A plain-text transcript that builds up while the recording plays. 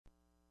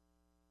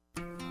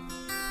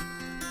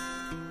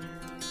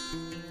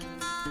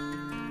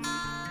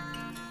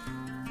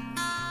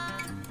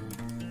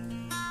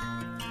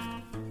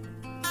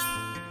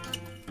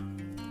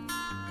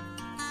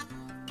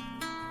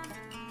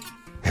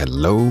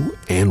Hello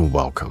and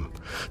welcome.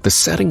 The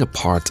Setting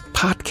Apart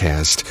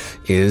podcast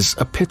is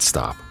a pit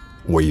stop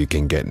where you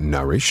can get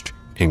nourished,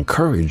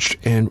 encouraged,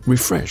 and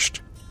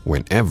refreshed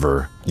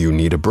whenever you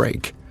need a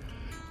break.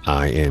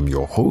 I am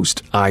your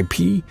host,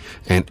 IP,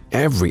 and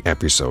every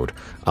episode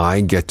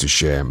I get to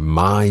share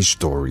my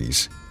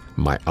stories,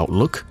 my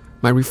outlook,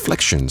 my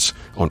reflections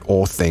on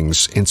all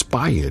things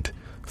inspired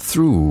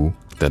through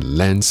the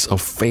lens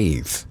of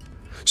faith.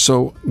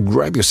 So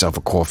grab yourself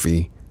a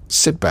coffee,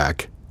 sit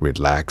back,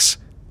 relax,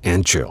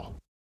 and chill.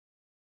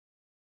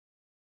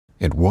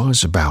 It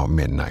was about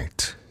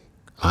midnight.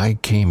 I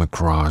came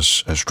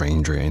across a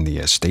stranger in the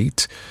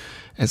estate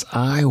as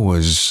I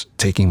was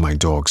taking my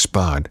dog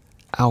Spud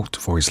out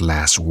for his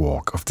last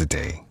walk of the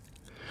day.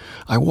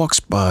 I walk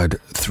Spud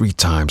 3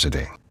 times a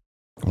day,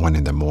 one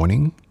in the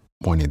morning,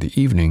 one in the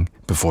evening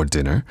before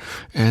dinner,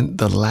 and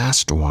the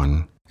last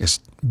one is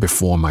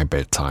before my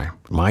bedtime.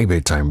 My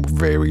bedtime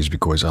varies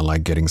because I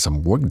like getting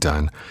some work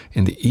done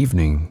in the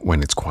evening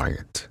when it's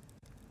quiet.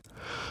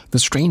 The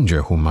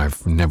stranger, whom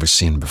I've never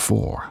seen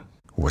before,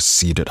 was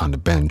seated on the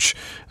bench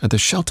at the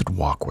sheltered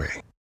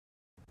walkway.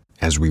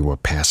 As we were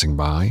passing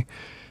by,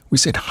 we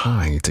said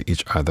hi to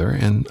each other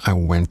and I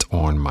went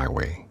on my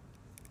way.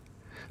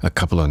 A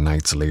couple of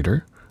nights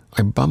later,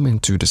 I bumped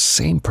into the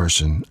same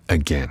person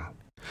again.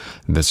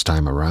 This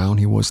time around,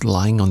 he was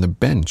lying on the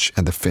bench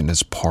at the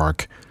fitness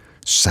park,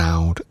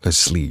 sound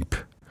asleep.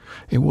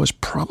 It was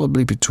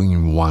probably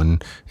between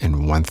 1 and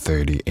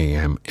 1:30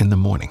 a.m. in the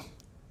morning.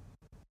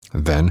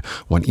 Then,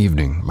 one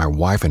evening, my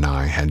wife and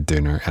I had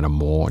dinner at a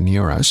mall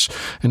near us,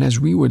 and as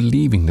we were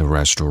leaving the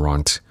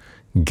restaurant,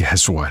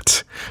 guess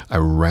what? I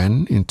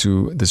ran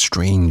into the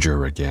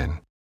stranger again,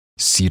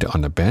 seated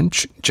on a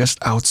bench just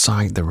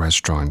outside the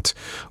restaurant,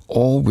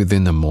 all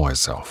within the mall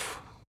itself.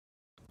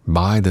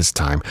 By this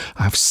time,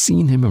 I've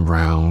seen him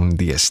around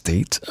the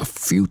estate a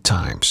few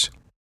times,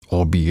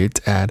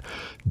 albeit at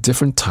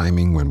different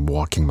timing when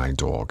walking my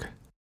dog.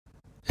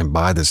 And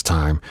by this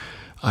time,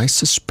 I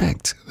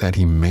suspect that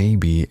he may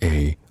be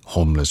a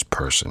homeless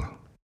person.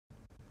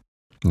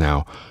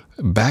 Now,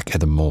 back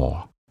at the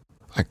mall,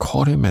 I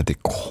caught him at the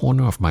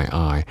corner of my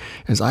eye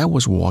as I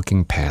was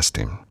walking past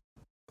him.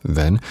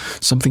 Then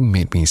something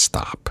made me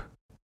stop.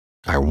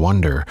 I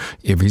wonder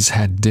if he's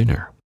had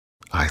dinner,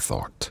 I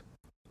thought.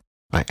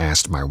 I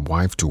asked my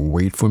wife to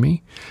wait for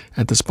me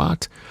at the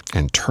spot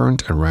and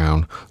turned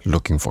around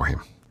looking for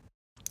him.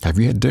 "Have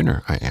you had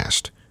dinner?" I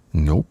asked.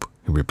 "Nope,"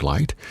 he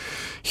replied.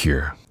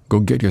 "Here, go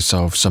get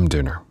yourself some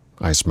dinner."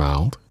 I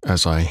smiled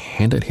as I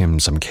handed him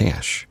some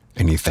cash,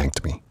 and he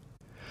thanked me.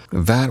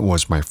 That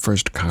was my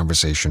first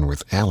conversation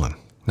with Alan,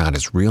 not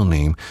his real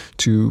name,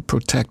 to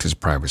protect his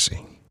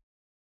privacy.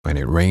 When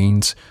it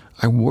rains,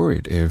 I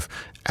worried if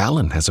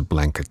Alan has a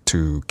blanket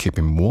to keep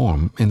him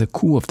warm in the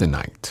cool of the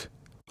night.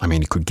 I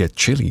mean, it could get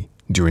chilly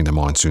during the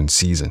monsoon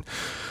season,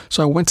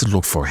 so I went to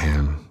look for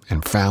him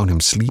and found him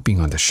sleeping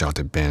on the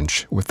sheltered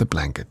bench with the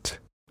blanket.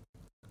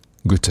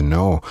 Good to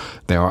know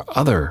there are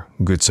other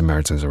Good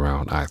Samaritans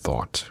around, I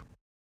thought.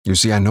 You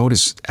see, I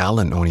noticed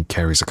Alan only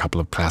carries a couple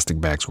of plastic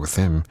bags with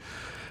him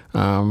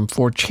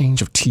for a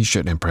change of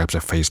t-shirt and perhaps a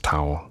face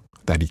towel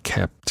that he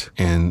kept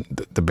in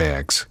the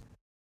bags.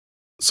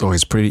 So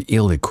he's pretty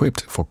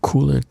ill-equipped for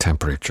cooler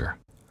temperature.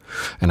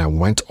 And I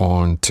went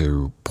on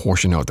to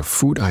portion out the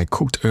food I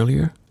cooked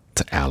earlier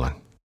to Alan.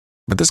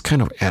 But this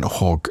kind of ad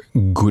hoc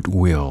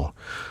goodwill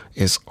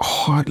is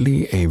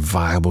hardly a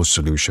viable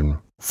solution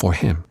for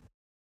him.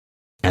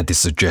 At the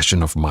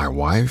suggestion of my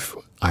wife,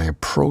 I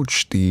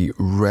approached the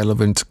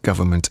relevant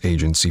government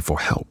agency for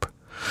help,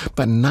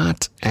 but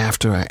not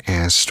after I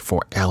asked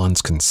for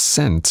Alan's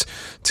consent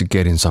to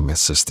get in some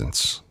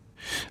assistance.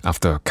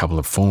 After a couple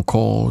of phone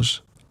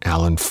calls,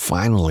 Alan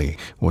finally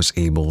was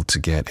able to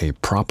get a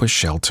proper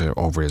shelter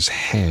over his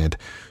head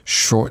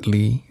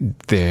shortly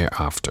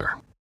thereafter.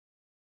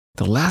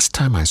 The last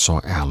time I saw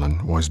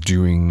Alan was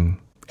during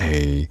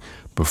a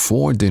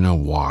before-dinner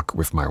walk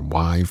with my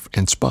wife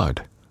and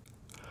Spud.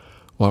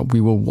 While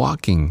we were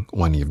walking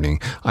one evening,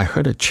 I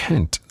heard a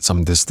chant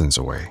some distance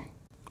away.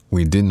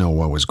 We didn't know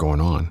what was going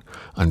on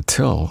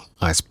until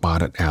I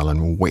spotted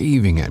Alan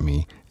waving at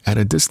me at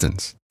a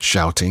distance,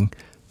 shouting,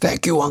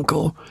 "Thank you,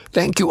 Uncle!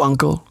 Thank you,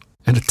 Uncle!"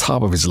 at the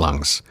top of his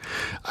lungs.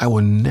 I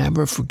will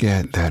never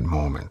forget that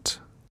moment.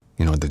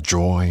 You know, the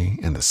joy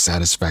and the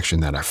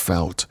satisfaction that I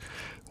felt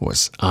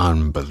was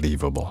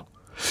unbelievable.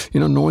 You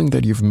know, knowing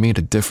that you've made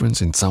a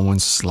difference in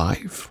someone's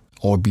life,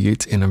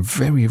 albeit in a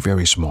very,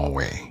 very small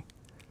way.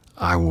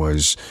 I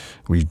was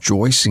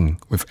rejoicing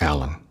with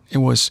Alan. It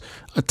was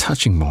a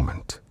touching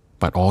moment,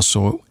 but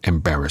also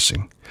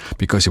embarrassing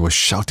because he was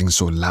shouting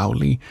so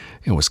loudly,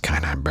 it was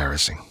kind of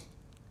embarrassing.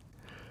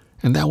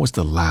 And that was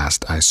the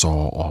last I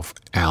saw of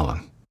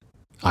Alan.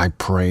 I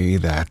pray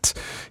that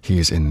he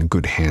is in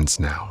good hands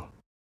now.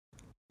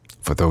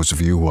 For those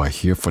of you who are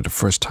here for the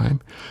first time,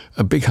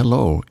 a big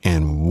hello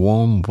and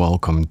warm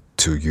welcome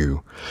to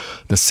you.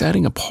 The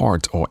Setting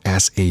Apart, or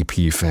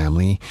SAP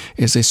family,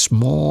 is a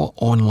small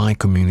online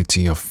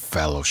community of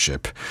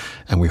fellowship,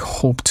 and we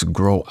hope to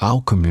grow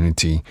our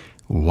community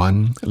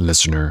one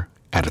listener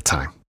at a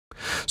time.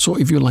 So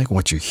if you like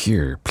what you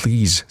hear,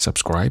 please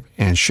subscribe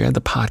and share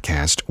the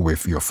podcast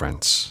with your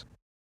friends.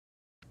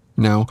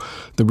 Now,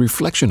 the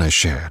reflection I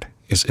shared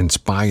is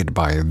inspired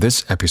by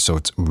this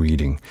episode's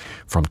reading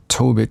from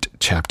Tobit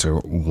chapter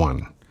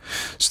 1.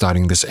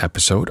 Starting this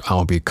episode,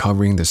 I'll be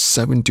covering the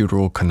 7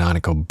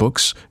 deuterocanonical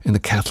books in the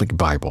Catholic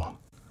Bible.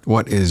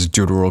 What is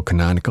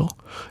deuterocanonical?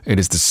 It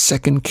is the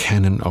second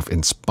canon of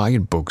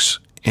inspired books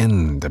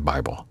in the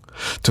Bible.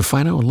 To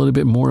find out a little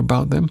bit more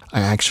about them,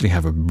 I actually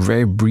have a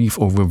very brief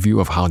overview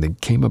of how they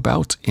came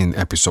about in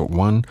episode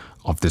 1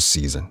 of this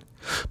season.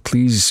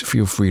 Please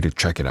feel free to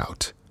check it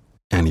out.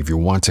 And if you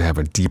want to have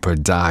a deeper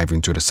dive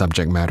into the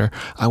subject matter,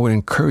 I would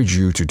encourage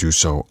you to do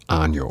so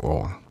on your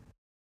own.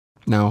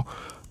 Now,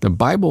 the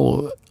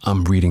Bible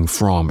I'm reading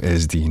from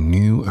is the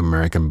New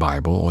American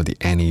Bible, or the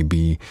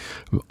NAB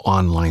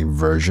online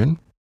version,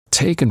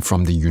 taken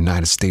from the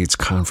United States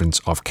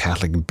Conference of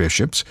Catholic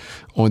Bishops,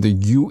 or the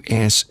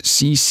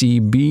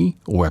USCCB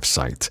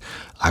website.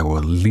 I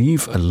will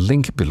leave a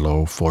link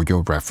below for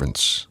your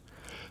reference.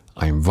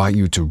 I invite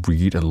you to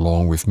read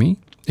along with me,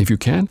 if you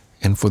can.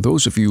 And for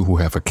those of you who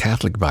have a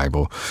Catholic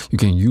Bible, you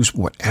can use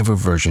whatever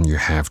version you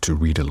have to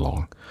read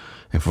along.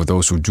 And for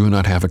those who do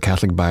not have a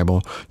Catholic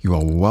Bible, you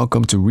are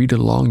welcome to read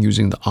along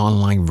using the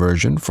online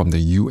version from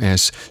the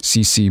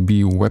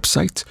USCCB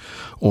website,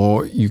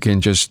 or you can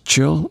just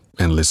chill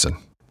and listen.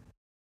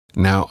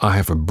 Now, I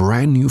have a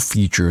brand new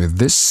feature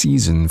this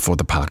season for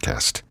the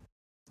podcast.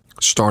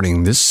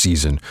 Starting this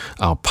season,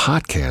 our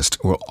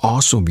podcast will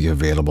also be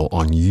available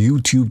on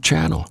YouTube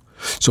channel.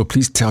 So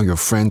please tell your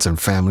friends and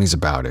families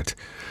about it.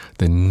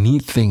 The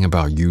neat thing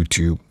about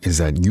YouTube is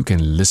that you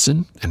can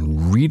listen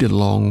and read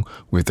along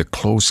with the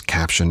closed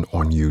caption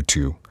on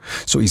YouTube.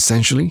 So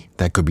essentially,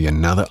 that could be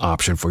another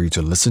option for you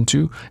to listen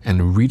to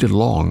and read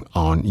along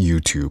on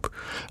YouTube.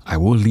 I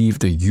will leave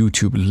the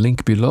YouTube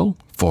link below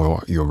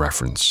for your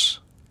reference.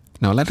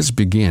 Now let us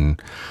begin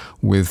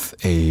with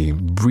a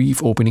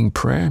brief opening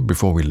prayer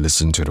before we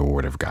listen to the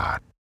Word of God.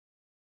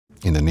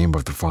 In the name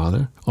of the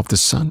Father, of the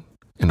Son,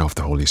 and of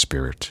the Holy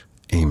Spirit.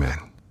 Amen.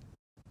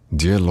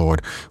 Dear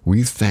Lord,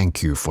 we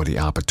thank you for the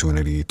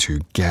opportunity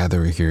to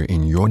gather here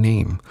in your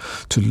name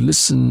to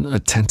listen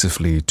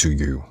attentively to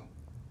you.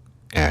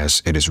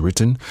 As it is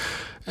written,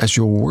 as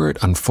your word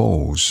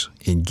unfolds,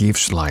 it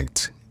gives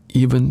light,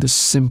 even the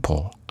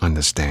simple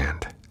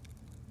understand.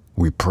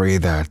 We pray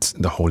that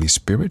the Holy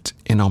Spirit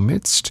in our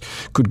midst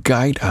could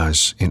guide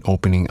us in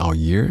opening our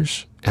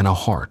ears and our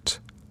heart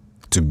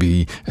to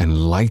be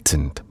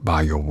enlightened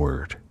by your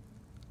word.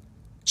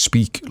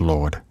 Speak,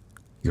 Lord,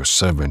 your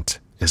servant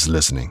is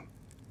listening.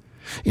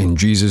 In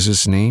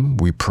Jesus' name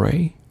we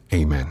pray,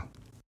 Amen.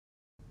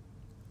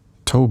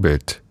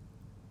 Tobit,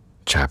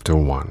 chapter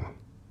 1.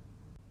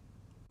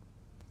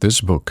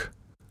 This book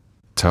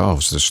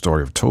tells the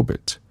story of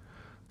Tobit,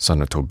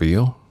 son of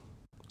Tobiel,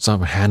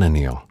 son of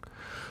Hananiel,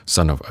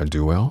 son of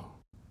Aduel,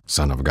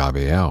 son of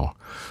Gabael,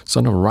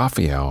 son of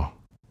Raphael,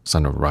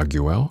 son of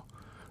Raguel,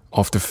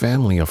 of the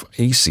family of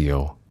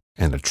Asiel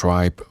and the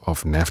tribe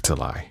of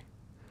Naphtali.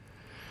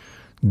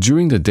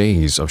 During the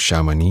days of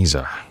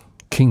Shalmaneser,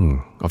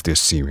 king of the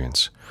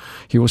Assyrians,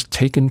 he was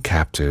taken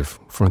captive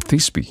from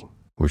Thisbe,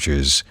 which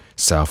is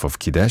south of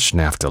Kadesh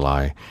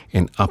Naphtali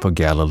in Upper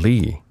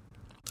Galilee,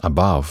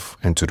 above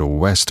and to the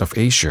west of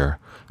Asher,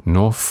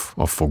 north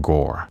of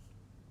Fogor.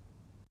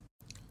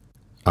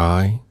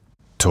 I,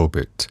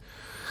 Tobit,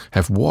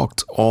 have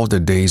walked all the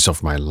days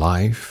of my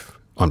life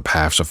on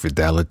paths of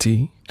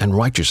fidelity and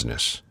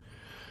righteousness.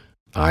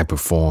 I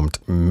performed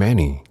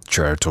many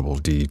charitable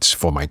deeds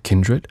for my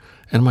kindred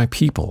and my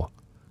people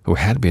who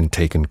had been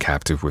taken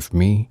captive with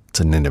me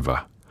to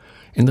Nineveh,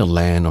 in the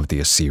land of the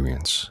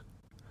Assyrians.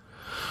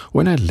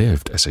 When I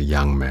lived as a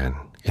young man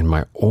in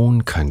my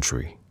own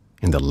country,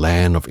 in the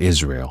land of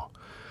Israel,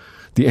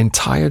 the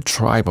entire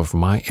tribe of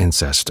my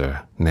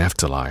ancestor,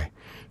 Naphtali,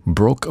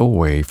 broke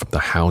away from the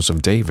house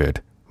of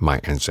David, my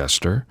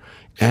ancestor,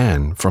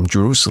 and from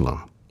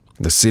Jerusalem,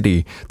 the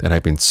city that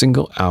had been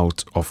singled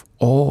out of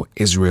all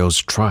Israel's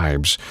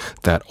tribes,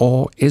 that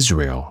all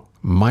Israel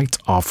might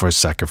offer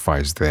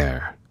sacrifice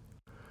there.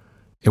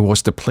 It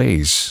was the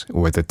place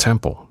where the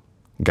temple,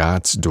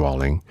 God's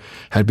dwelling,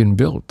 had been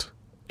built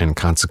and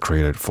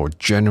consecrated for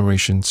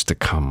generations to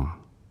come.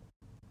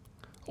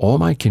 All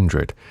my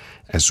kindred,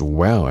 as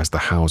well as the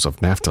house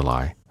of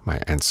Naphtali,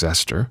 my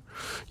ancestor,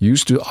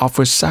 used to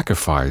offer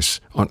sacrifice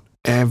on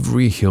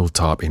every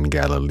hilltop in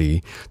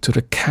Galilee to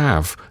the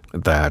calf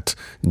that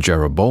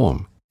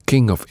Jeroboam,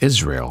 king of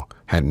Israel,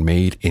 had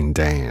made in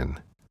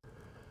Dan.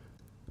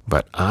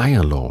 But I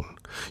alone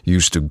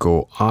used to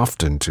go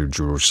often to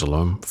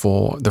Jerusalem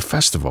for the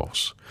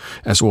festivals,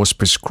 as was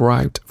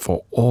prescribed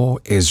for all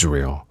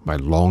Israel by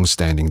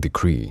long-standing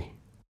decree,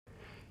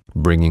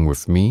 bringing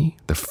with me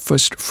the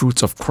first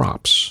fruits of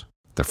crops,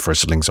 the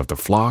firstlings of the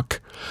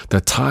flock, the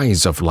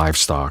tithes of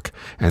livestock,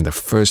 and the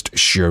first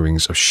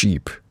shearings of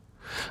sheep.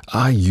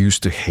 I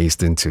used to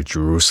hasten to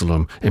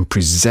Jerusalem and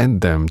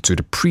present them to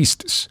the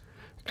priests,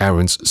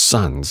 Aaron's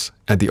sons,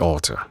 at the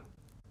altar.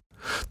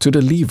 To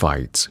the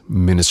Levites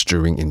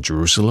ministering in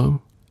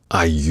Jerusalem,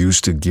 I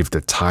used to give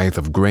the tithe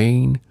of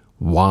grain,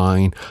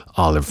 wine,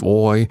 olive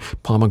oil,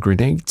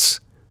 pomegranates,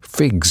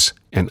 figs,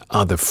 and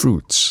other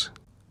fruits.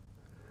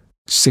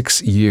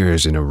 6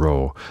 years in a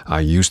row,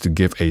 I used to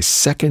give a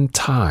second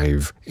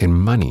tithe in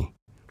money,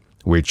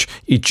 which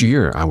each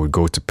year I would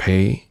go to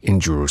pay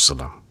in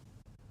Jerusalem.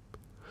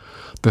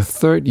 The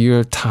third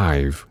year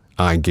tithe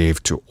I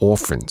gave to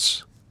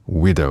orphans,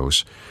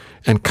 widows,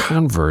 and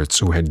converts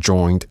who had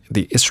joined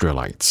the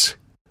Israelites.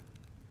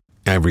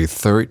 Every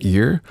third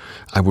year,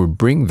 I would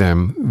bring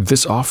them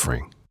this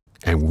offering,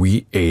 and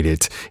we ate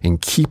it in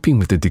keeping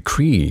with the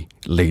decree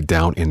laid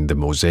down in the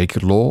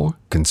Mosaic law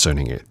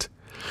concerning it,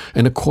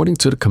 and according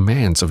to the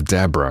commands of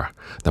Deborah,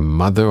 the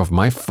mother of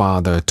my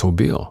father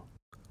Tobit,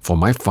 for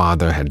my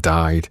father had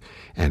died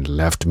and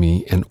left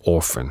me an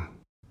orphan.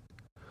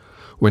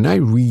 When I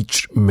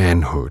reached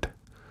manhood,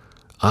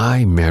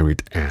 I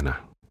married Anna,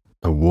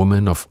 a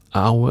woman of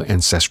our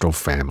ancestral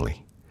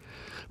family.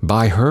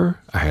 By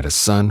her, I had a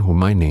son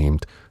whom I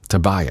named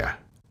Tobiah.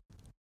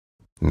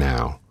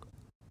 Now,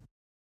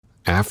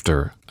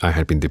 after I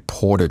had been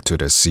deported to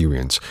the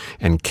Assyrians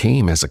and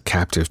came as a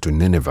captive to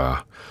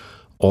Nineveh,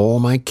 all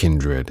my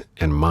kindred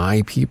and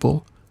my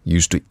people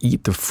used to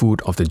eat the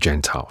food of the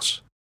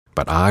Gentiles,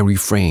 but I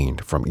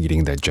refrained from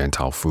eating that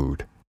Gentile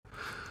food.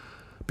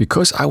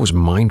 Because I was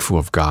mindful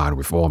of God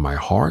with all my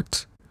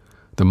heart,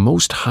 the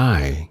Most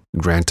High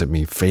granted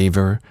me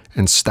favor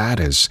and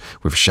status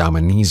with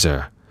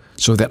Shalmaneser,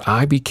 so that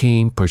I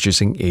became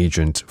purchasing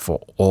agent for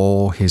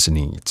all his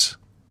needs.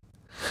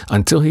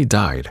 Until he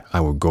died, I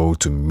would go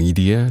to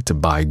Media to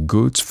buy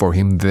goods for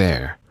him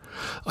there.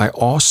 I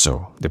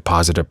also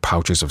deposited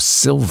pouches of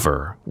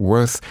silver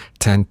worth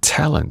 10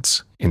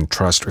 talents in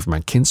trust with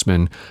my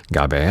kinsman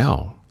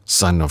Gabael,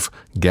 son of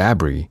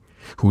Gabri,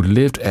 who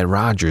lived at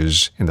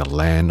Rages in the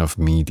land of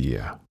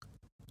Media.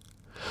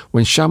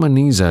 When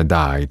Shalmaneser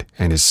died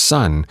and his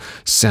son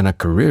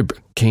Sennacherib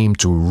came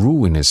to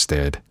rule in his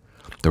stead,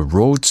 the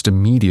roads to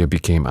Media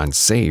became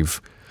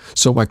unsafe,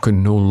 so I could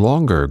no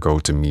longer go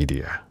to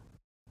Media.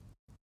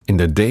 In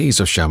the days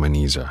of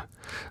Shalmaneser,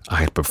 I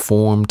had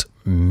performed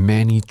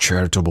many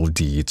charitable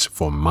deeds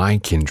for my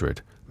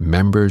kindred,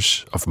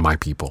 members of my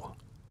people.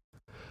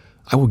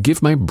 I would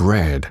give my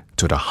bread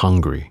to the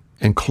hungry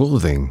and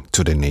clothing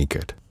to the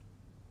naked.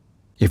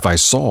 If I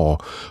saw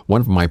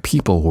one of my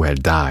people who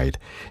had died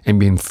and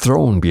been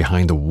thrown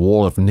behind the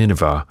wall of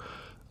Nineveh,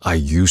 I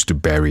used to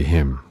bury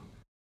him.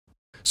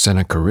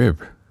 Sennacherib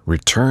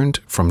returned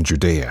from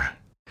Judea,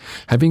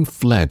 having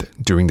fled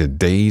during the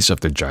days of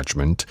the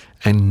judgment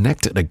and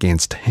netted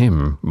against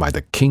him by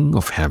the King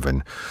of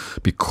heaven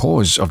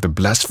because of the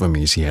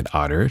blasphemies he had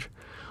uttered.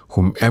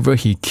 Whomever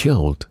he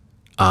killed,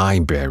 I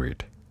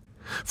buried.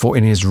 For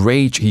in his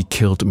rage he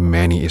killed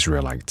many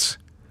Israelites.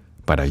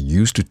 But I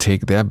used to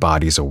take their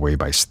bodies away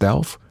by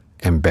stealth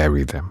and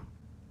bury them.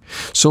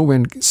 So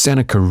when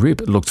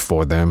Sennacherib looked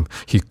for them,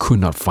 he could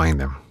not find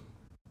them.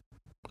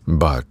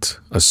 But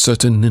a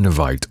certain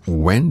Ninevite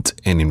went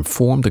and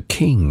informed the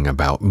king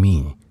about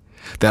me,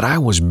 that I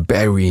was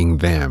burying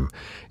them,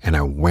 and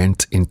I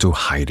went into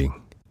hiding.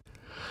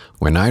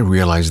 When I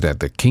realized that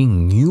the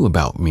king knew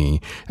about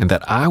me and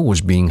that I was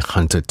being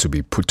hunted to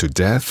be put to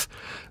death,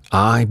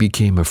 I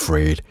became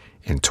afraid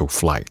and took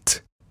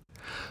flight.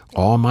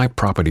 All my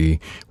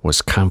property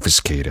was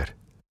confiscated.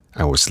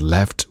 I was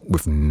left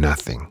with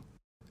nothing.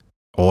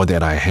 All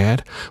that I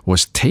had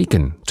was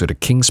taken to the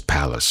king's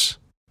palace,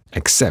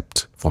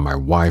 except for my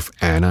wife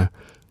Anna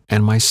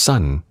and my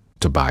son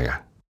Tobiah.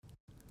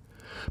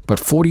 But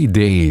 40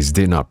 days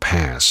did not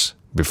pass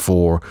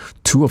before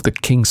 2 of the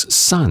king's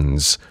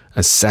sons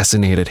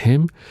assassinated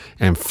him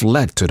and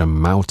fled to the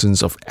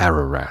mountains of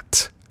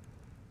Ararat.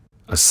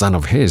 A son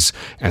of his,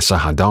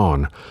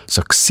 Esarhaddon,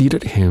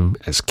 succeeded him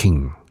as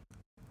king.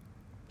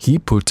 He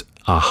put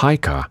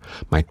Ahikah,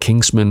 my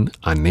kinsman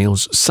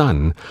Anel's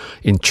son,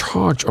 in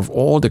charge of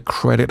all the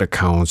credit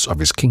accounts of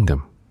his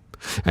kingdom,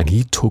 and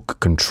he took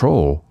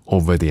control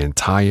over the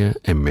entire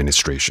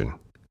administration.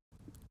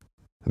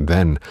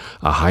 Then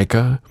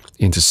Ahikah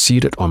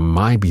interceded on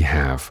my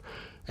behalf,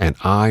 and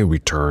I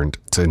returned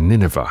to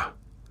Nineveh.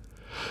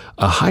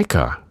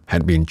 Ahikah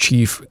had been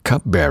chief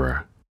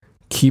cupbearer,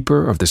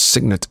 keeper of the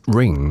signet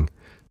ring,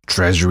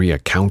 treasury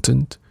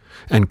accountant,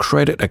 and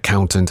credit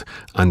accountant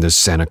under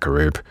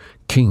Sennacherib,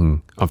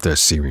 king of the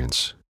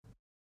Assyrians.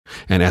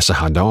 And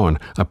Esarhaddon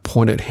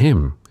appointed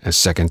him as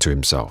second to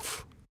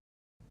himself.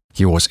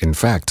 He was in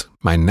fact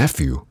my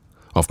nephew,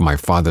 of my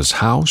father's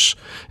house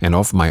and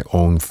of my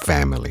own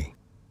family.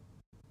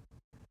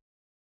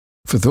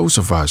 For those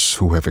of us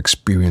who have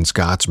experienced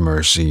God's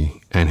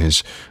mercy and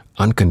His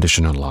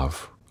unconditional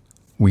love,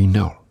 we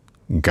know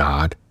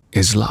God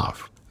is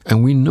love,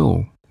 and we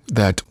know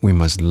that we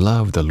must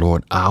love the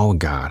Lord our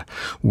God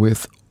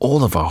with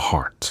all of our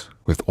heart,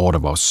 with all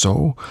of our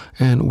soul,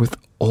 and with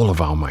all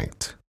of our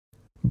might.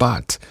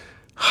 But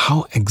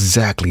how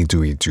exactly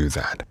do we do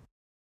that?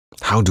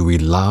 How do we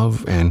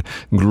love and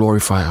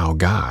glorify our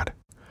God?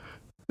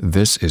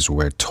 This is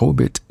where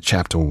Tobit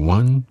chapter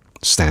 1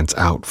 stands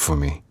out for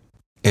me.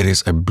 It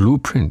is a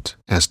blueprint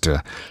as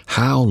to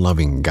how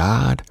loving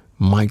God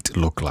might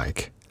look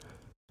like.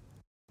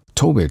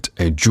 Tobit,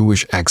 a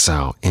Jewish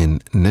exile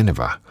in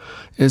Nineveh,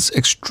 is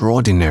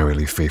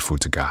extraordinarily faithful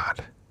to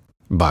God.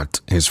 But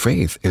his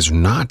faith is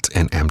not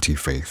an empty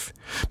faith,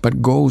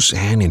 but goes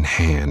hand in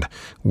hand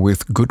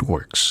with good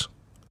works.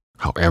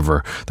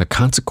 However, the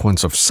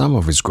consequence of some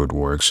of his good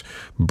works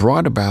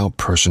brought about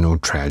personal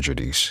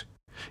tragedies.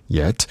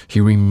 Yet he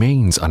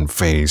remains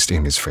unfazed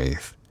in his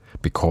faith,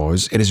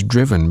 because it is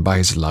driven by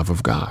his love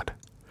of God.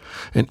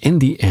 And in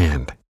the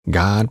end,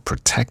 God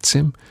protects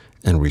him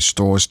and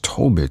restores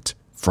Tobit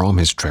from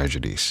his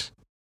tragedies.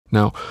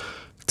 Now,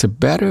 to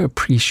better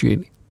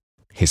appreciate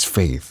his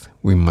faith,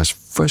 we must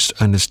first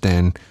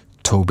understand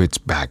Tobit's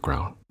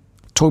background.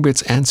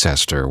 Tobit's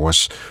ancestor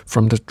was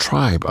from the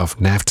tribe of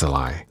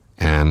Naphtali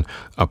and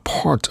a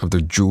part of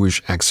the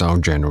Jewish exile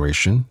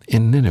generation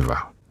in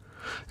Nineveh.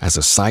 As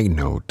a side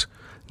note,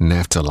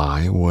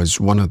 Naphtali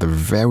was one of the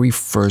very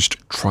first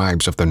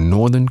tribes of the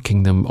northern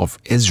kingdom of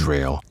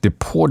Israel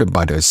deported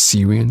by the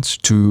Assyrians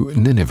to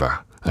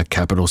Nineveh, a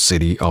capital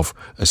city of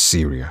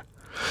Assyria.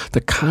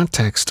 The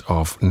context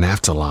of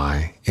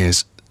Naphtali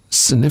is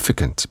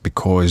significant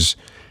because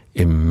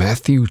in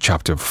Matthew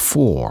chapter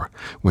 4,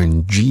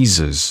 when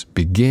Jesus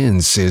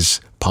begins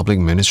his public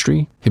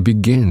ministry, he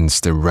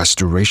begins the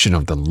restoration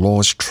of the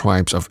lost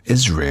tribes of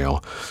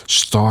Israel,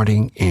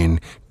 starting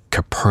in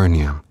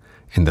Capernaum,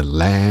 in the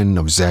land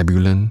of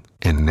Zebulun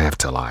and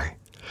Naphtali.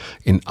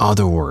 In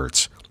other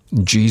words,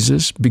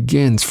 Jesus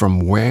begins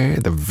from where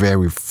the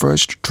very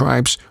first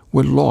tribes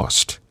were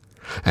lost,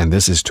 and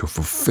this is to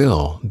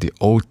fulfill the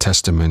Old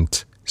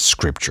Testament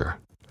scripture.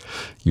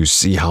 You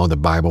see how the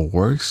Bible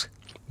works?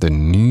 The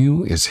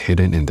new is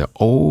hidden in the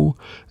old,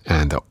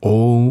 and the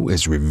old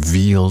is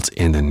revealed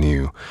in the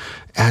new.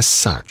 As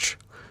such,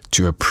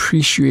 to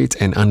appreciate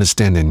and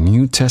understand the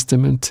New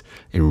Testament,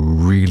 it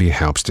really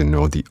helps to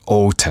know the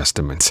Old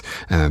Testament,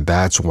 and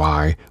that's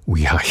why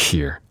we are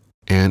here.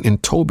 And in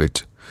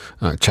Tobit,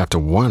 chapter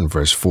 1,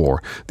 verse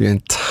 4, the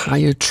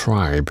entire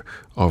tribe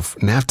of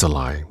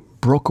Naphtali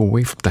broke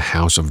away from the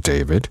house of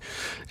David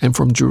and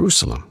from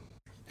Jerusalem.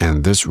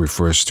 And this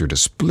refers to the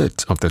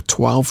split of the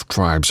 12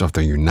 tribes of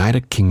the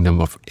United Kingdom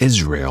of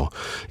Israel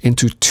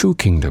into two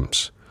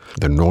kingdoms,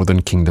 the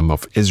northern kingdom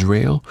of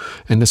Israel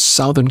and the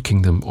southern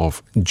kingdom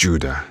of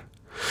Judah.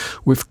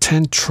 With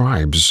 10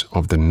 tribes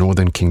of the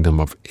northern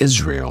kingdom of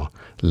Israel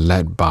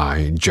led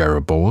by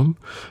Jeroboam,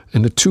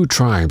 and the 2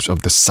 tribes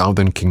of the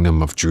southern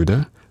kingdom of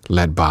Judah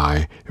led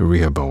by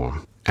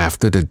Rehoboam,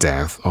 after the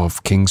death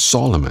of King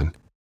Solomon.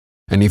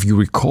 And if you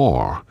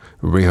recall,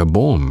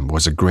 Rehoboam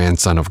was a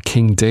grandson of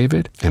King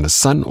David and a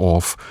son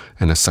of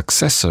and a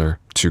successor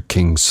to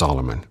King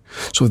Solomon.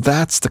 So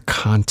that's the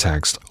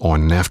context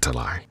on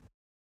Naphtali.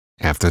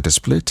 After the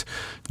split,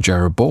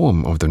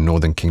 Jeroboam of the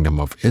northern kingdom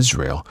of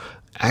Israel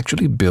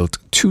actually built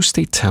 2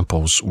 state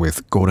temples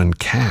with golden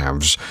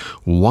calves,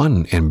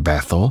 one in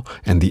Bethel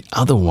and the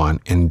other one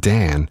in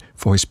Dan,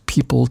 for his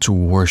people to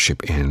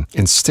worship in,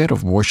 instead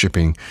of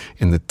worshiping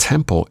in the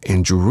temple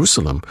in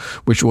Jerusalem,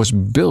 which was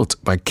built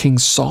by King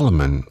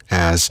Solomon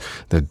as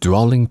the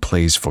dwelling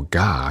place for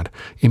God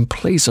in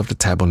place of the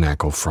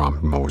tabernacle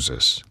from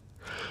Moses.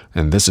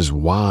 And this is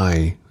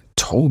why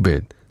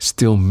Tobit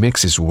still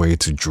makes his way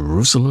to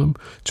Jerusalem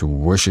to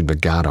worship the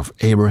God of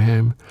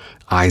Abraham,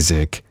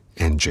 Isaac,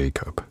 and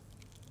Jacob.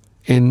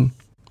 In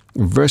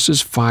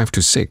verses 5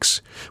 to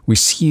 6, we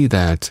see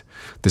that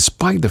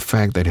despite the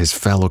fact that his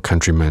fellow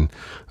countrymen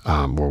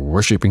were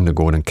worshiping the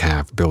golden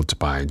calf built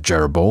by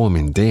Jeroboam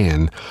in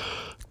Dan,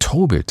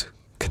 Tobit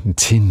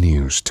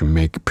continues to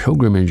make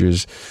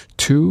pilgrimages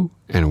to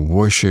and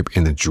worship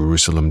in the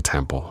Jerusalem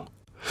temple.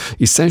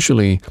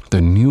 Essentially,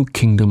 the new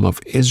kingdom of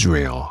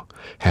Israel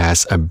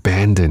has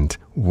abandoned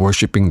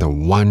worshiping the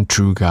one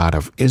true God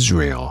of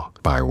Israel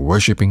by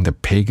worshiping the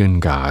pagan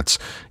gods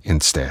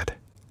instead.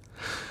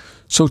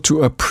 So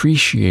to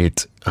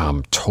appreciate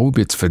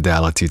Tobit's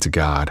fidelity to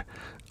God,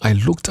 I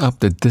looked up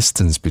the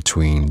distance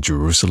between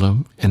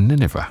Jerusalem and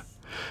Nineveh.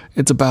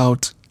 It's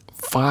about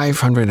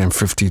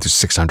 550 to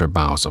 600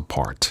 miles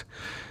apart.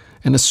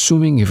 And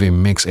assuming if it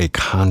makes a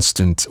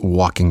constant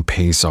walking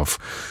pace of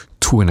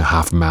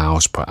 2.5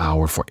 miles per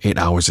hour for 8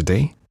 hours a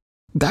day,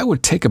 that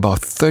would take about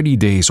 30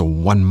 days or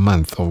 1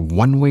 month of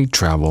one-way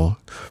travel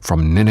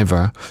from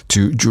Nineveh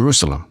to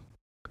Jerusalem.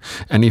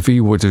 And if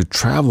you were to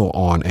travel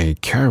on a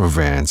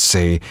caravan,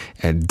 say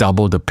at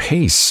double the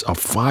pace of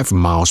 5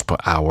 miles per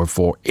hour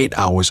for 8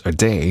 hours a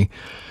day,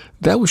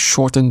 that would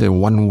shorten the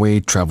one-way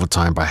travel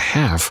time by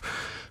half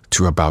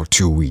to about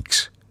 2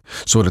 weeks.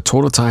 So the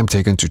total time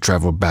taken to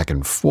travel back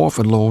and forth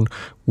alone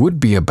would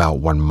be about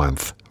 1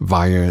 month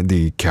via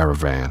the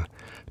caravan.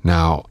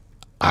 Now,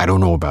 I don't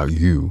know about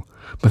you,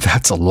 but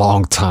that's a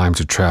long time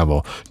to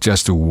travel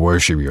just to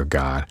worship your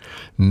God.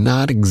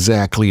 Not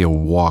exactly a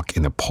walk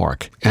in the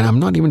park. And I'm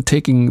not even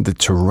taking the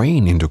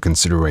terrain into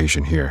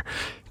consideration here.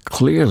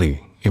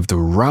 Clearly, if the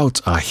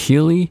routes are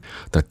hilly,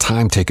 the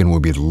time taken will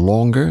be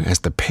longer as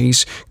the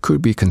pace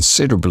could be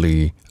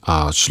considerably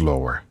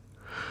slower.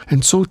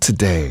 And so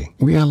today,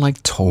 we are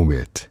like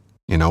Tobit.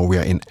 We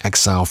are in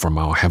exile from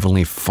our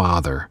Heavenly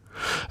Father.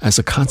 As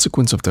a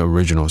consequence of the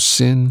original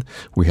sin,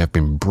 we have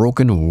been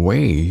broken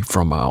away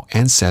from our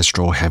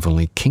ancestral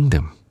heavenly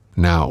kingdom.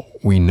 Now,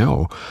 we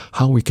know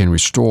how we can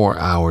restore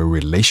our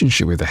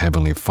relationship with the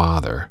Heavenly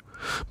Father.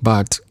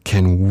 But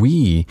can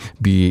we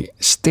be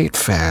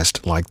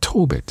steadfast like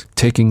Tobit,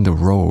 taking the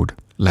road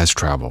less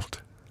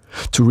traveled,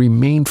 to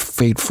remain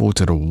faithful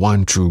to the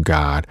one true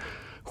God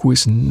who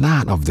is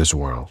not of this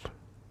world?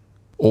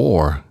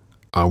 Or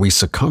are we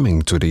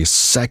succumbing to the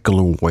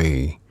secular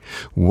way,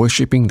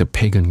 worshiping the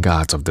pagan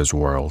gods of this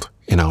world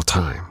in our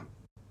time?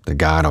 The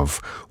god of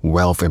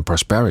wealth and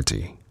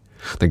prosperity,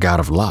 the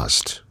god of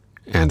lust,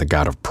 and the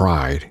god of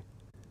pride.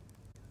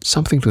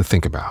 Something to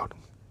think about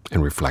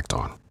and reflect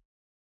on.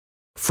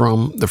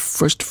 From the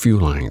first few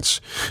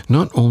lines,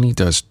 not only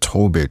does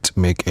Tobit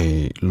make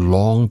a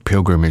long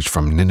pilgrimage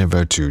from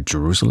Nineveh to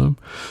Jerusalem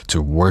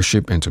to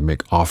worship and to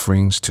make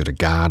offerings to the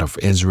God of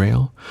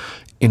Israel,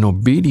 in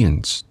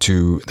obedience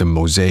to the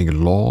Mosaic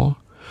law,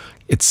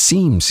 it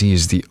seems he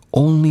is the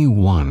only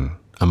one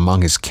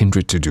among his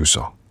kindred to do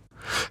so.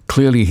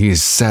 Clearly, he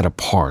is set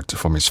apart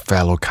from his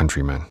fellow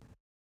countrymen.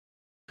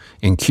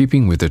 In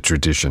keeping with the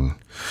tradition,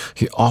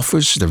 he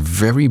offers the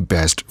very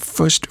best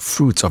first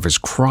fruits of his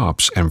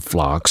crops and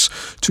flocks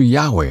to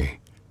Yahweh.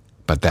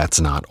 But that's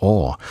not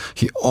all.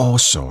 He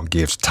also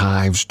gives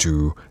tithes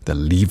to the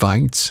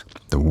Levites,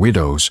 the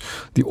widows,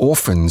 the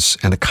orphans,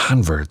 and the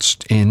converts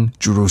in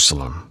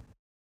Jerusalem.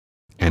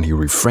 And he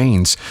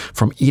refrains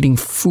from eating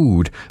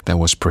food that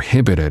was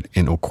prohibited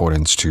in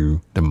accordance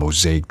to the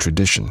Mosaic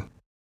tradition.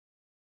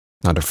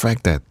 Now, the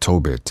fact that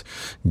Tobit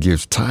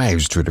gives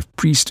tithes to the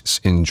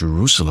priests in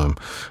Jerusalem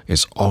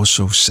is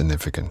also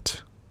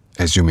significant.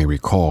 As you may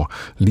recall,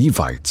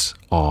 Levites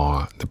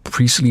are the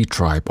priestly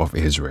tribe of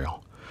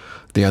Israel.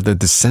 They are the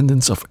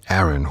descendants of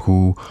Aaron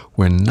who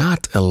were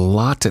not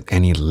allotted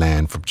any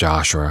land from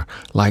Joshua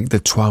like the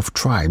 12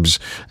 tribes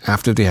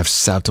after they have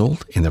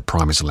settled in the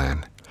Promised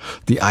Land.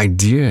 The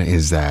idea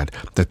is that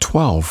the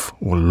 12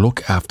 will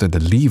look after the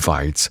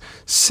Levites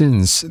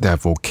since their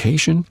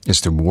vocation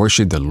is to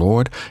worship the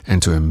Lord and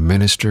to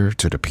administer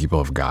to the people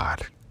of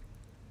God.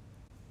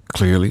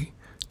 Clearly,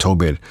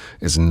 Tobit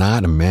is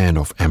not a man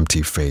of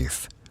empty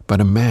faith, but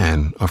a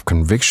man of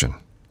conviction.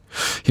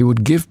 He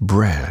would give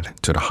bread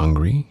to the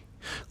hungry,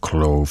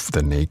 clothe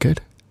the naked,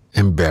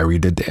 and bury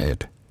the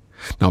dead.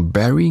 Now,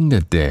 burying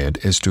the dead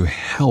is to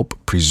help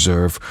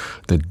preserve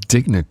the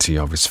dignity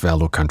of his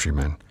fellow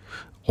countrymen,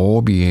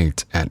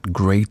 albeit at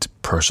great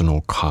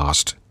personal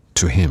cost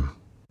to him.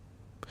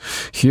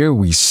 Here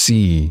we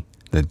see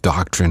the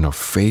doctrine of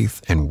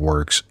faith and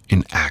works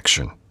in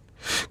action.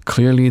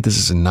 Clearly, this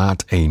is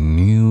not a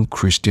new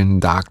Christian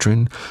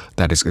doctrine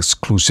that is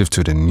exclusive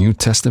to the New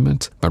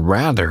Testament, but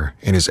rather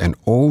it is an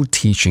old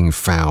teaching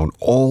found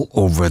all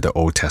over the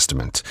Old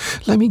Testament.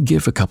 Let me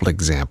give a couple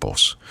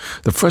examples.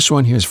 The first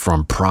one here is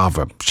from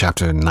Proverbs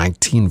chapter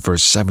 19,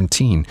 verse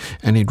 17,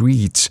 and it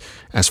reads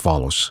as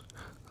follows: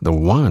 "The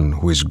one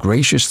who is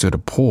gracious to the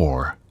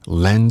poor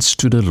lends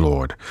to the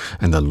Lord,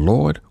 and the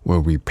Lord will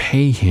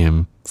repay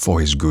him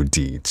for his good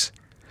deeds."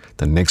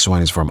 The next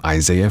one is from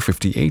Isaiah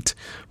 58,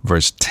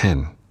 verse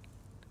 10.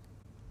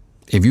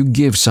 "If you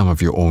give some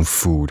of your own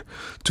food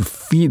to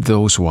feed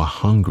those who are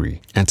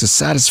hungry and to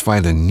satisfy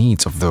the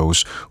needs of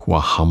those who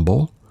are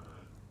humble,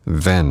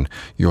 then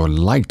your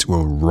light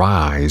will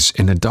rise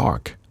in the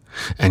dark,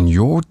 and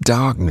your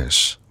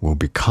darkness will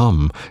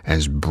become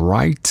as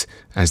bright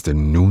as the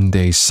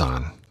noonday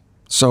sun."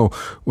 So,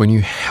 when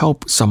you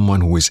help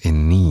someone who is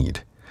in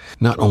need,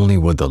 not only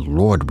will the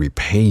Lord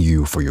repay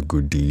you for your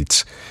good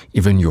deeds,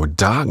 even your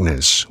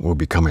darkness will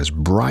become as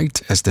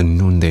bright as the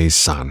noonday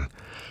sun.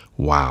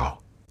 Wow,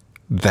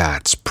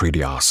 that's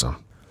pretty awesome.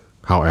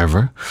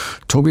 However,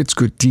 Tobit's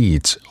good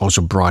deeds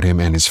also brought him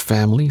and his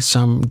family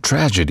some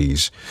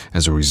tragedies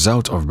as a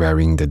result of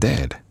burying the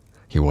dead.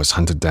 He was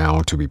hunted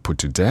down to be put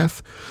to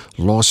death,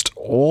 lost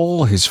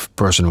all his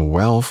personal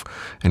wealth,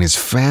 and his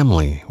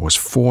family was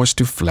forced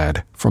to flee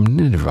from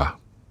Nineveh.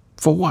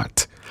 For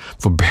what?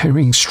 For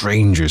burying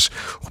strangers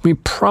whom he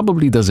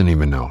probably doesn't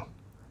even know,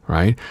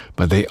 right?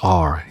 But they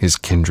are his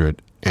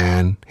kindred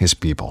and his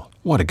people.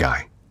 What a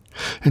guy.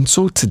 And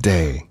so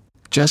today,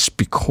 just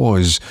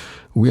because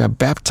we are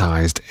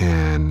baptized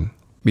and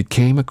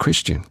became a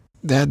Christian,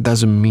 that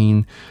doesn't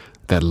mean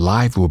that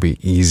life will be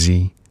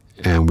easy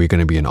and we're going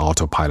to be in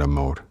autopilot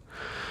mode.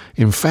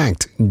 In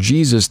fact,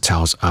 Jesus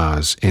tells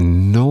us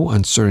in no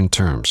uncertain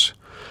terms,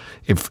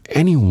 if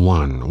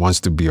anyone wants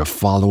to be a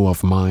follower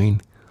of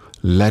mine,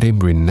 let him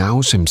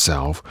renounce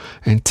himself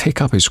and take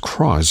up his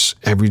cross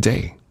every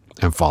day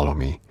and follow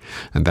me.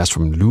 And that's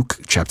from Luke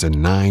chapter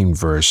 9,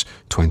 verse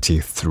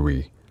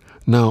 23.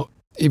 Now,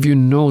 if you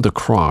know the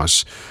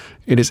cross,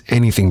 it is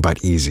anything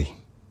but easy.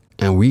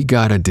 And we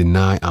gotta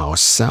deny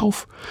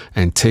ourselves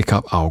and take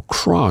up our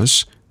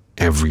cross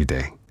every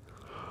day.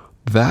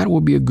 That will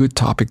be a good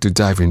topic to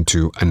dive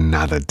into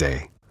another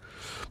day.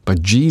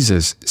 But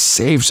Jesus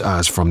saves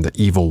us from the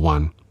evil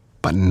one,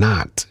 but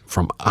not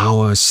from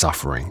our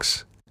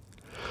sufferings.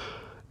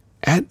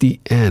 At the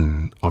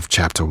end of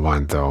chapter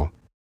 1, though,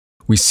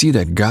 we see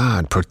that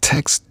God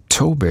protects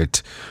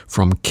Tobit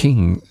from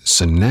King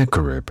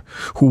Sennacherib,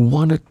 who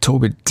wanted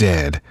Tobit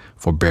dead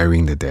for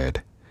burying the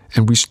dead,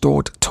 and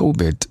restored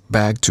Tobit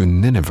back to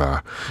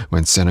Nineveh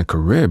when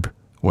Sennacherib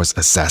was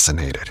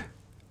assassinated.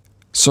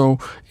 So,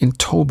 in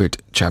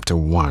Tobit chapter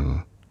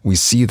 1, we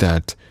see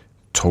that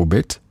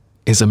Tobit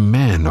is a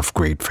man of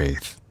great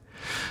faith.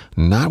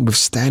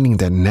 Notwithstanding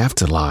that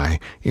Naphtali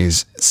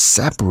is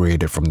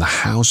separated from the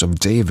house of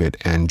David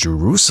and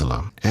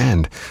Jerusalem,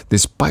 and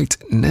despite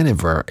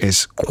Nineveh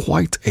is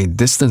quite a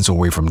distance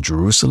away from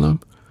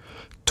Jerusalem,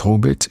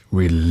 Tobit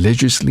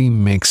religiously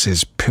makes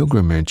his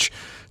pilgrimage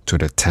to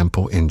the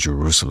temple in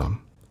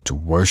Jerusalem to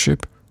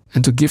worship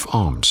and to give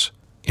alms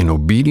in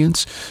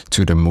obedience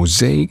to the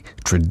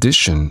Mosaic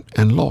tradition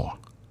and law.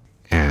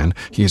 And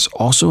he is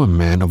also a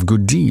man of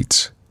good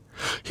deeds.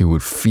 He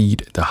would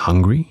feed the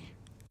hungry,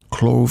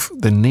 clothe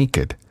the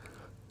naked,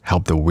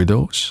 help the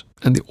widows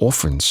and the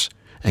orphans,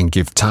 and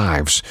give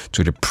tithes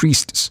to the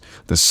priests,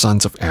 the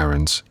sons of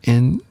Aaron,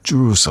 in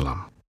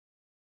Jerusalem.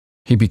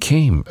 He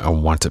became a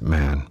wanted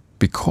man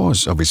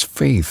because of his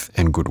faith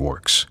and good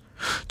works,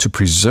 to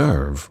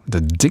preserve the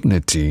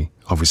dignity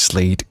of his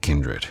late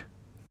kindred.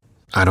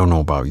 I don't know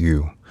about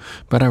you,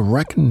 but I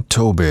reckon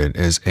Tobit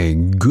is a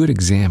good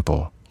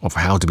example of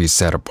how to be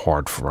set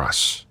apart for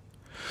us.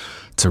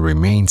 To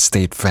remain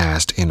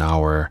steadfast in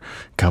our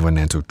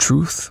covenantal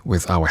truth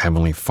with our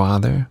Heavenly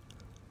Father,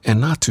 and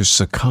not to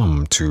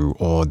succumb to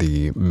all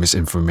the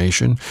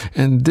misinformation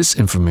and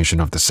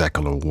disinformation of the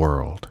secular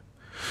world.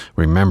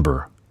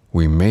 Remember,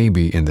 we may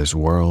be in this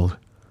world,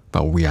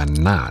 but we are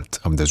not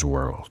of this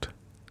world.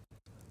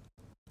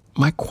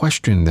 My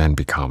question then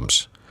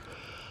becomes,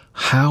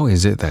 how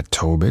is it that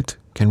Tobit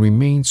can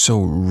remain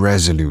so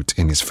resolute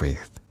in his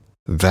faith?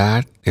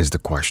 That is the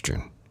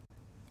question.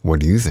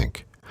 What do you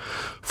think?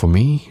 For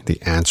me,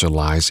 the answer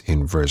lies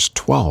in verse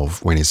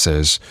 12 when it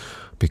says,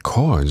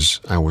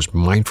 "Because I was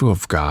mindful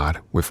of God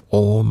with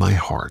all my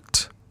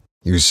heart."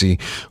 You see,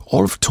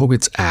 all of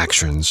Tobit's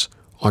actions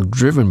are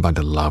driven by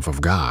the love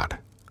of God.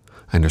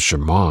 And the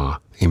Shema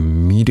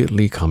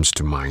immediately comes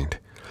to mind.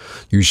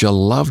 You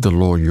shall love the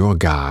Lord your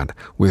God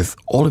with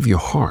all of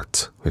your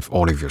heart, with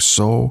all of your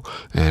soul,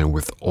 and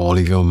with all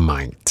of your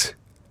might.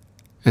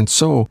 And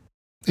so,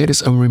 it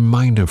is a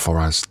reminder for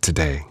us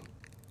today.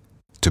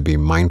 To be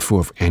mindful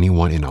of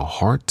anyone in our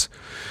heart,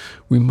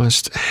 we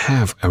must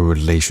have a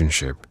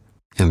relationship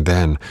and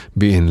then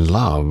be in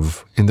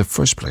love in the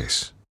first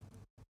place.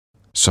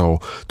 So,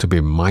 to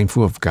be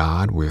mindful of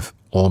God with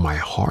all my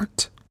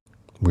heart,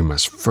 we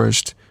must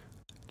first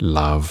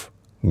love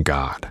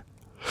God.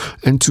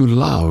 And to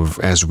love,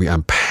 as we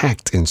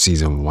unpacked in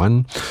Season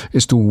 1,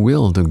 is to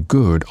will the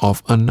good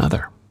of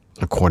another.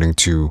 According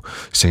to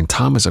St.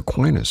 Thomas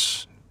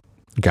Aquinas,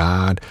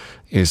 God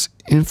is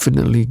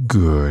infinitely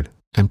good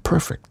and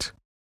perfect.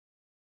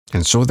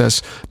 And so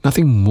there's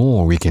nothing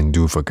more we can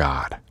do for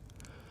God.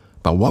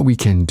 But what we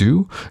can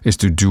do is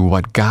to do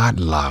what God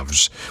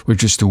loves,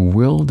 which is to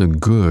will the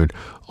good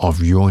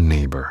of your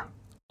neighbor,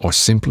 or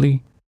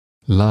simply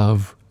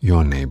love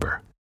your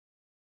neighbor.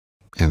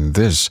 And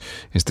this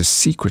is the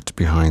secret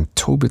behind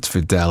Tobit's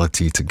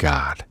fidelity to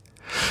God.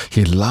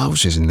 He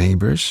loves his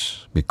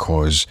neighbors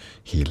because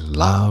he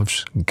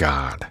loves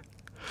God.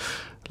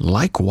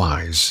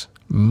 Likewise,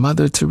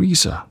 Mother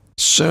Teresa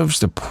serves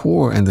the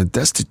poor and the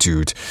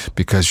destitute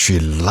because she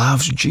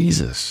loves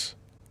Jesus.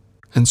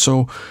 And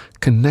so,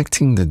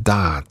 connecting the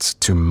dots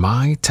to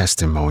my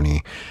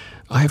testimony,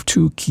 I have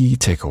two key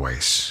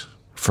takeaways.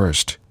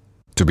 First,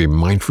 to be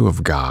mindful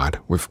of God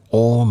with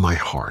all my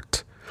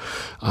heart.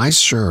 I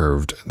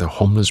served the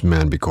homeless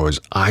man because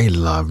I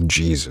love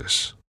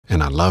Jesus.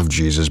 And I love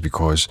Jesus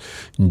because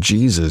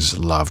Jesus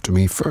loved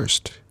me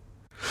first.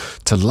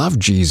 To love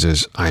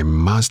Jesus, I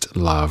must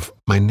love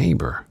my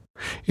neighbor.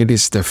 It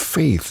is the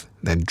faith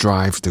that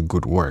drives the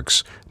good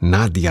works,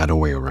 not the other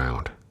way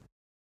around.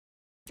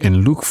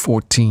 In Luke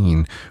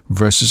 14,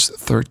 verses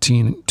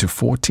 13 to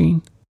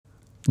 14,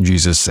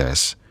 Jesus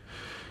says,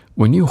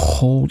 "When you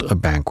hold a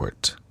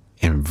banquet,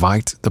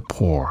 invite the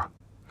poor,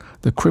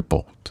 the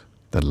crippled,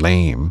 the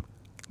lame,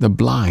 the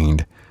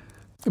blind.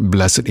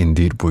 Blessed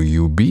indeed will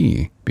you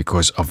be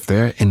because of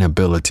their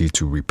inability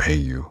to repay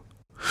you.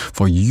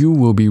 For you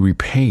will be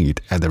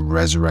repaid at the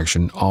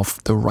resurrection of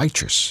the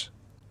righteous."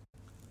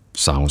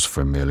 Sounds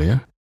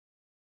familiar?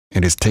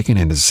 It is taken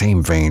in the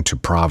same vein to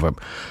Proverbs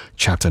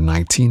chapter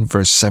 19,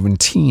 verse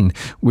 17,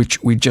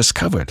 which we just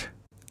covered.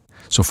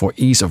 So for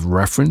ease of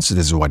reference,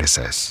 this is what it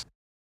says.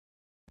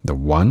 "The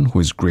one who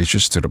is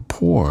gracious to the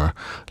poor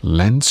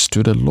lends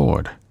to the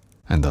Lord,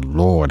 and the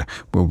Lord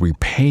will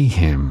repay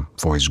him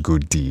for his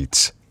good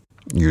deeds."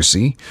 You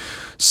see,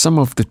 some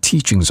of the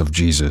teachings of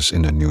Jesus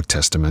in the New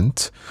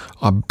Testament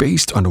are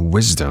based on the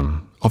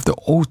wisdom of the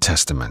Old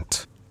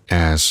Testament.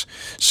 As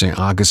St.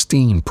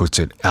 Augustine puts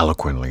it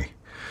eloquently,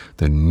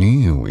 the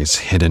new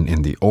is hidden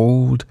in the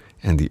old,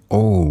 and the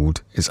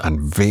old is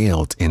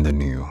unveiled in the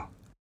new.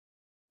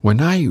 When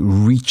I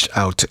reached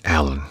out to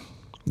Alan,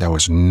 there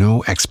was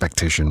no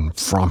expectation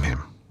from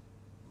him,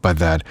 but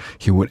that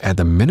he would at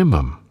the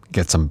minimum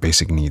get some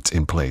basic needs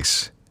in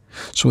place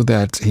so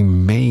that he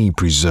may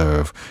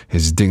preserve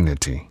his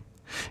dignity,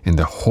 in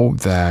the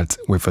hope that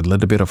with a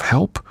little bit of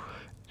help,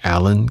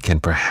 Alan can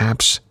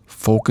perhaps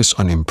focus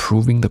on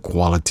improving the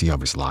quality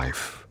of his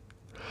life.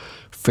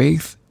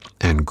 Faith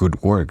and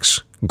good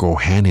works go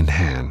hand in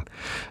hand.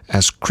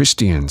 As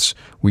Christians,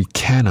 we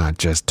cannot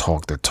just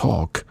talk the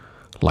talk.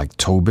 Like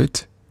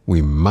Tobit,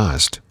 we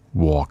must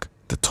walk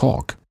the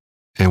talk,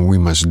 and we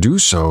must do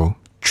so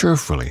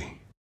cheerfully.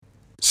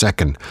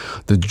 Second,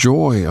 the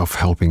joy of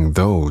helping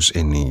those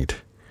in need.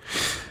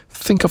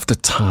 Think of the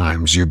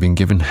times you've been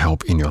given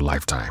help in your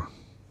lifetime.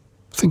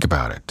 Think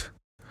about it.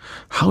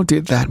 How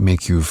did that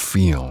make you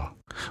feel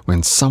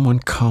when someone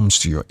comes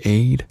to your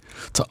aid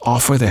to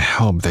offer the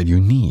help that you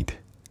need?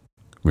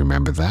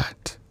 Remember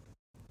that?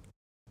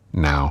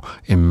 Now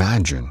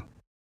imagine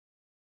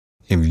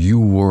if you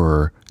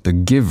were the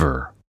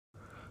giver.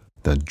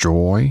 The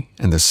joy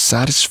and the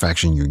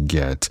satisfaction you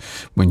get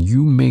when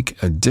you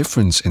make a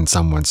difference in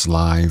someone's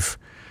life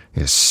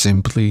is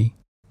simply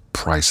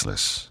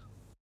priceless.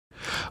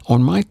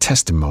 On my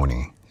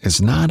testimony,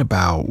 it's not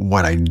about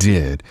what I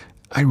did.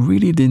 I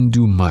really didn't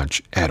do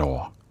much at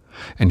all.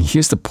 And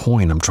here's the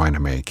point I'm trying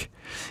to make.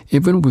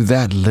 Even with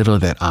that little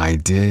that I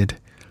did,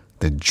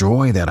 the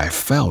joy that I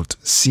felt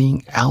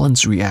seeing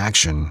Alan's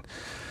reaction,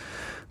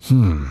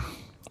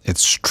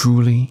 it's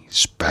truly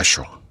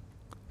special.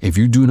 If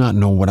you do not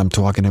know what I'm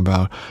talking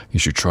about, you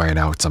should try it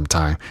out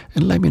sometime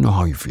and let me know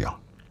how you feel.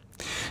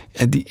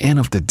 At the end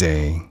of the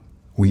day,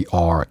 we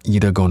are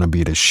either going to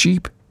be the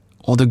sheep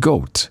or the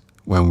goat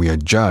when we are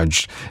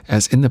judged,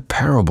 as in the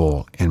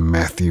parable in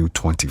Matthew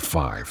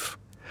 25.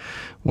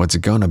 What's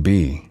it going to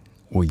be?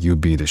 Will you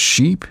be the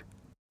sheep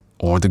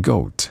or the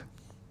goat?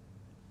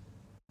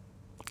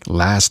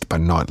 Last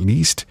but not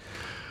least,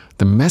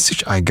 the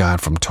message I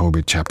got from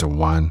Tobit chapter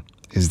 1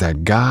 is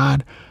that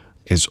God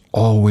is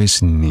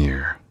always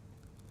near.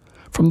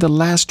 From the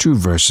last two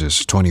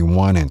verses,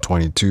 21 and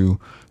 22,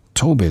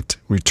 Tobit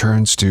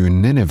returns to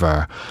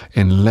Nineveh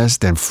in less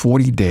than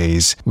 40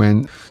 days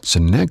when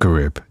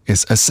Sennacherib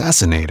is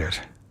assassinated.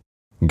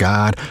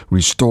 God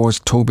restores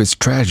Tobit's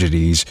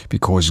tragedies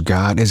because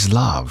God is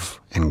love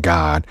and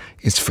God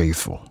is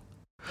faithful.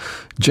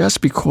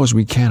 Just because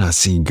we cannot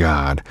see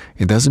God,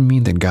 it doesn't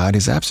mean that God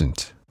is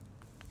absent.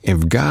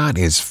 If God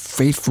is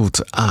faithful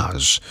to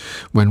us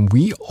when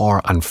we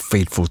are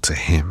unfaithful to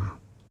Him,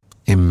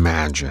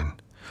 imagine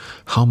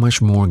how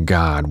much more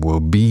God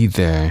will be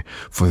there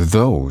for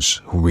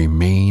those who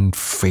remain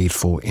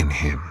faithful in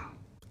Him.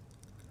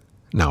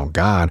 Now,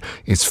 God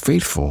is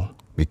faithful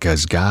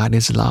because God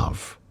is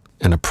love.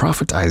 And the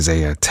prophet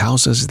Isaiah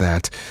tells us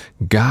that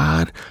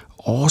God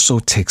also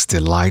takes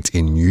delight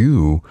in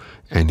you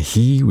and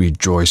He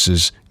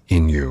rejoices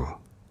in you.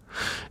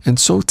 And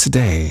so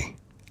today,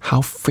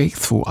 how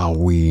faithful are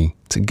we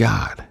to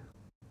God?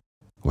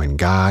 When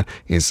God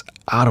is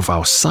out of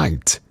our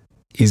sight,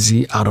 is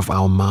He out of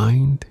our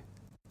mind?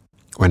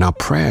 When our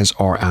prayers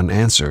are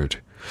unanswered,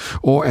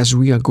 or as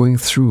we are going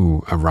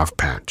through a rough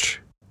patch,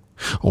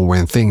 or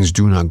when things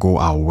do not go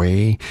our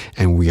way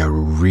and we are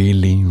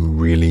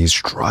really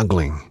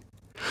struggling,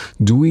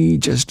 do we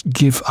just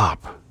give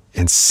up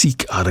and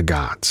seek other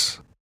gods?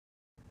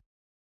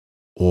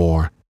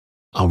 Or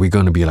are we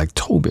going to be like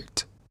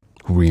Tobit,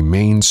 who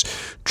remains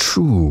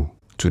true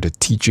to the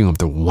teaching of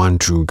the one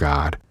true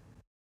God,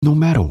 no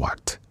matter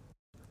what,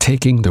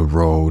 taking the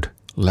road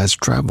less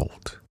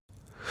traveled?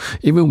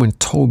 Even when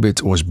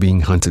Tobit was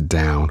being hunted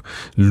down,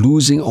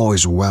 losing all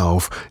his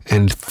wealth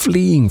and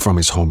fleeing from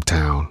his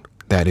hometown,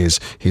 that is,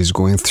 he's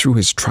going through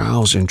his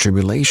trials and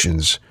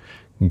tribulations,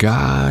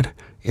 God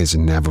is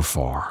never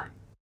far.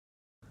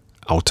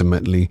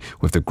 Ultimately,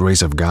 with the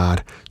grace of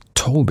God,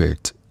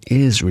 Tobit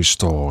is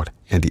restored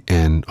at the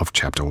end of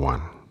chapter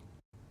 1.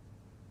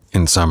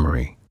 In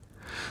summary,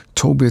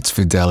 Tobit's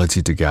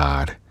fidelity to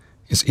God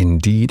is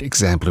indeed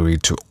exemplary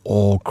to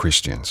all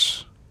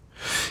Christians.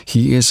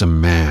 He is a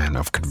man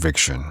of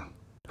conviction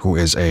who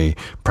is a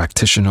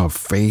practitioner of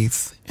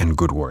faith and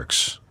good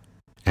works,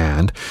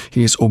 and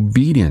he is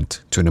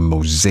obedient to the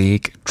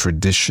Mosaic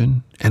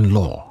tradition and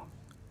law.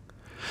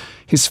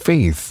 His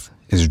faith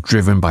is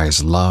driven by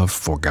his love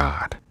for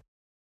God.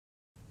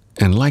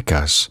 And like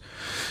us,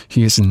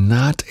 he is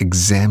not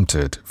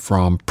exempted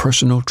from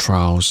personal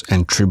trials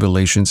and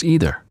tribulations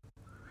either.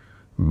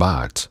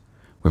 But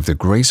with the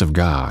grace of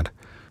God,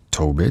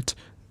 Tobit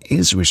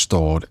is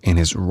restored in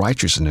his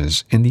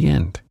righteousness in the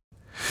end.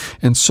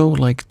 And so,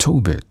 like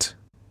Tobit,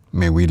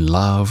 may we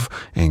love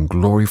and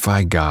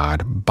glorify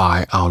God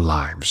by our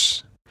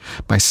lives,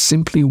 by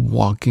simply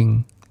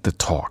walking the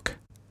talk.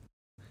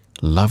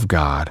 Love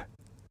God,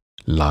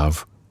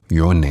 love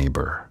your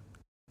neighbor.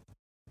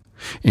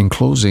 In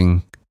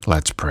closing,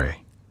 let's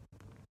pray.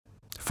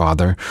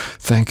 Father,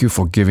 thank you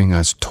for giving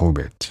us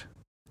Tobit.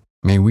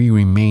 May we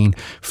remain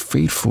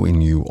faithful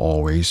in you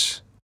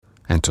always,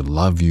 and to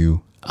love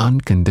you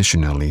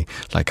unconditionally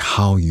like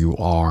how you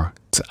are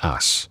to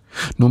us,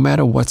 no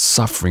matter what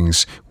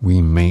sufferings we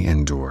may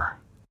endure.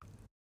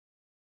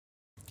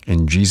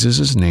 In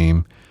Jesus'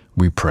 name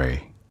we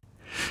pray.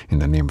 In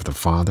the name of the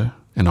Father,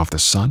 and of the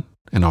Son,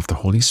 and of the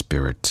Holy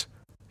Spirit.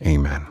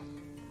 Amen.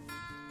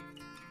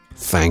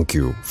 Thank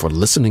you for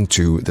listening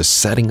to the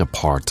Setting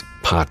Apart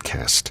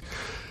podcast.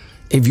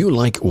 If you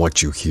like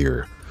what you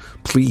hear,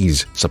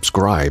 please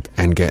subscribe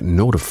and get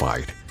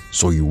notified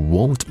so you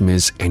won't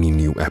miss any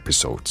new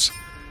episodes.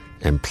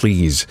 And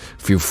please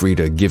feel free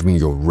to give me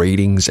your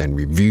ratings and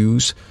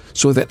reviews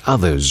so that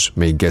others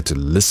may get to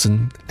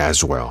listen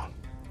as well.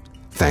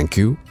 Thank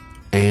you,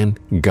 and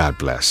God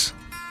bless.